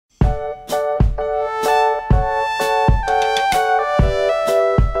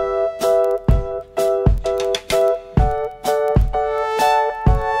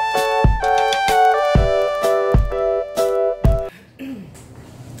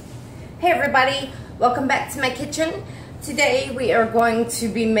Hey everybody, welcome back to my kitchen. Today we are going to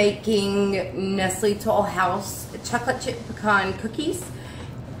be making Nestle Tollhouse chocolate chip pecan cookies,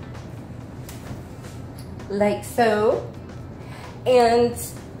 like so. And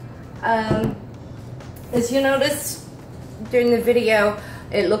as you notice during the video,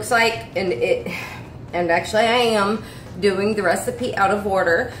 it looks like, and actually I am doing the recipe out of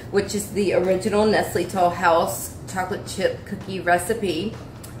order, which is the original Nestle Tollhouse chocolate chip cookie recipe.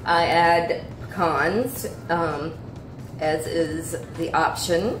 I add pecans, as is the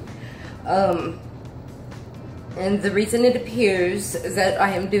option. And the reason it appears that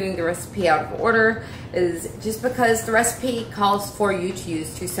I am doing the recipe out of order is just because the recipe calls for you to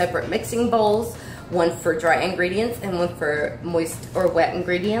use two separate mixing bowls, one for dry ingredients and one for moist or wet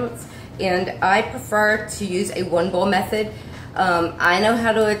ingredients. And I prefer to use a one bowl method. I know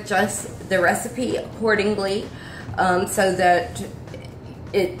how to adjust the recipe accordingly so that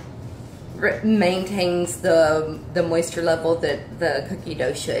it maintains the moisture level that the cookie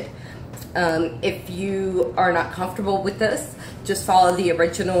dough should. If you are not comfortable with this, just follow the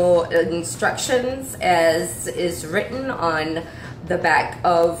original instructions as is written on the back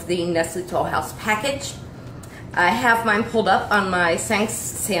of the Nestle Tollhouse package. I have mine pulled up on my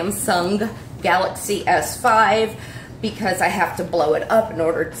Samsung Galaxy S5 because I have to blow it up in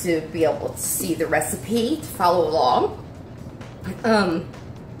order to be able to see the recipe, to follow along.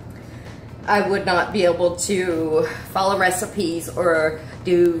 I would not be able to follow recipes or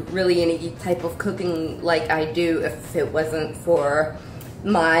do really any type of cooking like I do if it wasn't for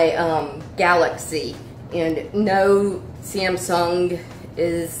my Galaxy. And no, Samsung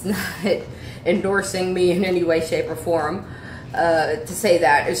is not endorsing me in any way, shape, or form to say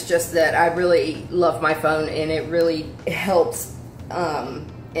that. It's just that I really love my phone and it really helps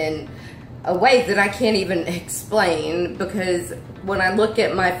in a way that I can't even explain, because when I look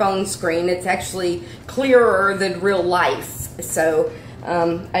at my phone screen, it's actually clearer than real life. So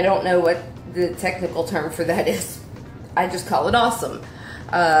I don't know what the technical term for that is. I just call it awesome.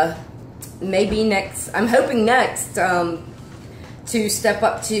 Maybe next, I'm hoping next to step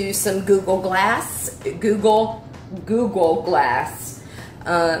up to some Google Glass,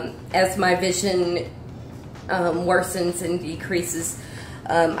 as my vision worsens and decreases.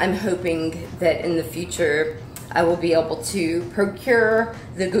 I'm hoping that in the future I will be able to procure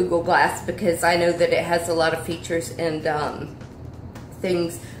the Google Glass, because I know that it has a lot of features and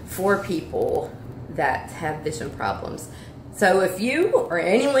things for people that have vision problems. So if you or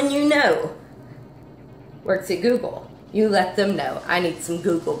anyone you know works at Google, you let them know I need some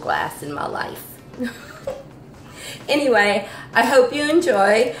Google Glass in my life. Anyway, I hope you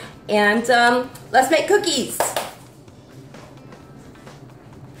enjoy, and let's make cookies.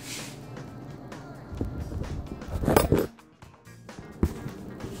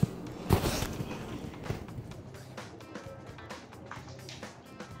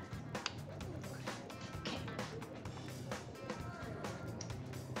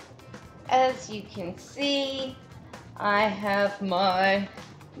 As you can see, I have my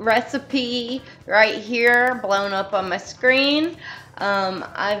recipe right here blown up on my screen.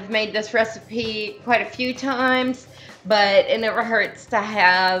 I've made this recipe quite a few times, but it never hurts to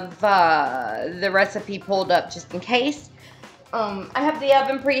have the recipe pulled up just in case. I have the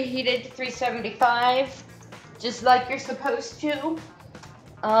oven preheated to 375, just like you're supposed to.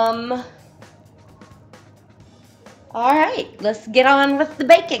 Alright, let's get on with the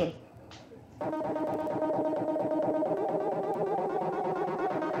baking.